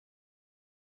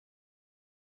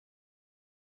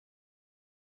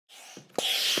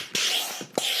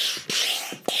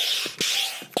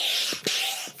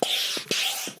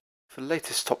For the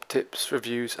latest top tips,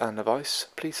 reviews and advice,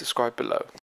 please subscribe below.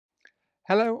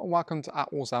 Hello and welcome to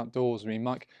Atwell's Outdoors with me,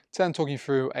 Mike. Today I'm talking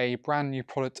through a brand new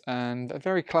product and a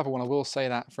very clever one, I will say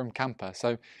that, from Kampa.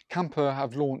 So Kampa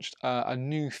have launched a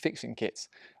new fixing kit,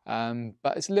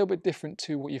 but it's a little bit different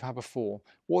to what you've had before.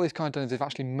 What they've kind of done is they've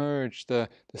actually merged the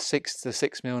 6 to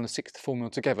 6mm and the 6 to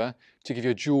 4mm together to give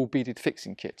you a dual beaded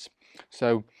fixing kit.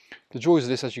 So the joys of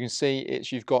this, as you can see,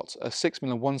 it's you've got a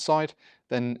 6mm on one side,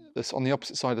 then this on the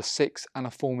opposite side a 6 and a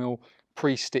 4mm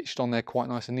pre-stitched on there quite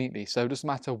nice and neatly. So it doesn't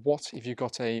matter what, if you've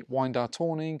got a wind-down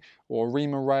awning or a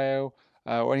reamer rail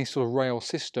or any sort of rail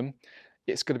system,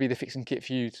 it's going to be the fixing kit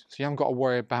for you. So you haven't got to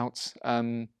worry about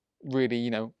really,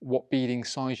 what beading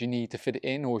size you need to fit it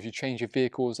in, or if you change your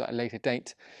vehicles at a later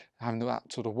date, having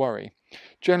that sort of worry.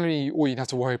 Generally, all you have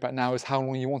to worry about now is how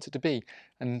long you want it to be.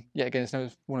 And yet again, it's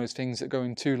one of those things that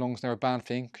going too long is never a bad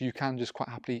thing, because you can just quite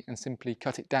happily and simply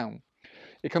cut it down.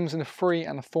 It comes in a 3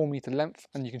 and a 4 meter length,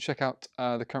 and you can check out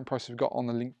the current price we've got on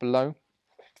the link below.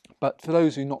 But for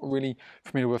those who are not really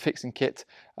familiar with a fixing kit,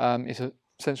 it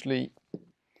essentially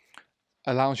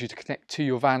allows you to connect to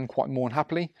your van quite more than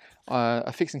happily.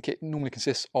 A fixing kit normally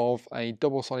consists of a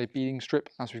double-sided beading strip,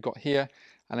 as we've got here,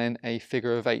 and then a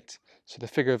figure of 8. So the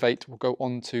figure of 8 will go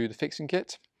onto the fixing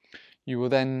kit. You will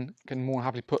then can more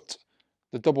happily put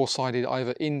the double-sided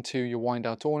either into your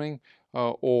wind-out awning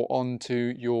or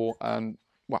onto your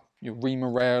your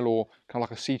reamer rail, or kind of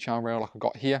like a C-channel rail like I've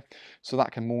got here. So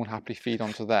that can more than happily feed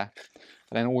onto there.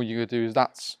 And then all you do is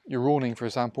that's your awning, for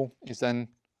example, is then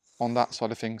on that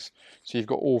side of things. So you've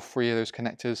got all 3 of those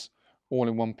connectors all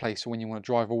in one place. So when you want to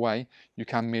drive away, you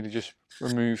can merely just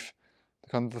remove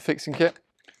the fixing kit,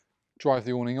 drive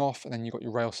the awning off, and then you've got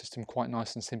your rail system quite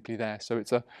nice and simply there. So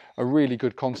it's a really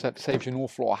good concept. It saves you an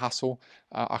awful lot of hassle.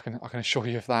 I can assure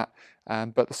you of that.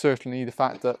 But certainly the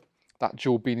fact that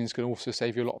dual beading is going to also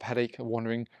save you a lot of headache of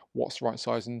wondering what's the right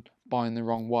size and buying the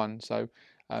wrong one. So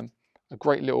a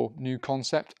great little new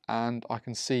concept, and I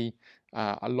can see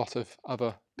a lot of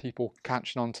other people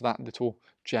catching on to that little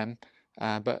gem.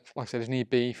 But like I said, if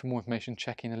need be, for more information,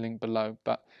 check in the link below.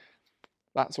 But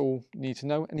that's all you need to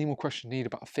know. Any more questions you need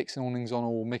about fixing awnings on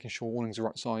or making sure awnings are the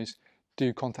right size,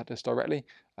 do contact us directly.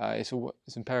 It's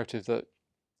imperative that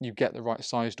you get the right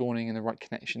sized awning and the right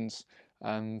connections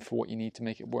for what you need to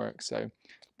make it work. So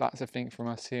that's everything from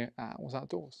us here at Atwell's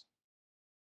Outdoors.